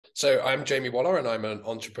So I'm Jamie Waller, and I'm an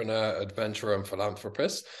entrepreneur, adventurer, and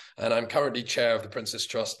philanthropist. And I'm currently chair of the Princess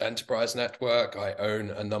Trust Enterprise Network. I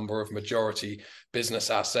own a number of majority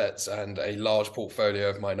business assets and a large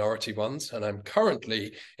portfolio of minority ones. And I'm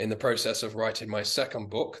currently in the process of writing my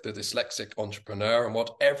second book, The Dyslexic Entrepreneur, and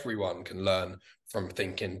what everyone can learn from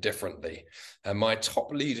thinking differently. And my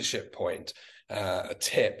top leadership point, a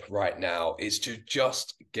tip right now, is to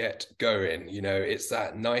just get going. It's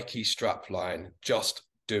that Nike strap line, just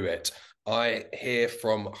do it. I hear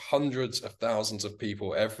from hundreds of thousands of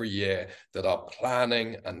people every year that are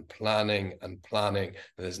planning and planning and planning.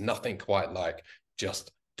 And there's nothing quite like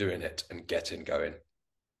just doing it and getting going.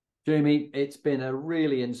 Jamie, it's been a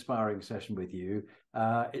really inspiring session with you.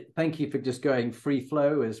 Thank you for just going free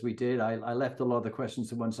flow as we did. I left a lot of the questions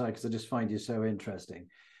to one side because I just find you so interesting.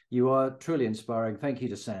 You are truly inspiring. Thank you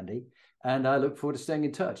to Sandy. And I look forward to staying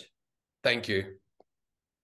in touch. Thank you.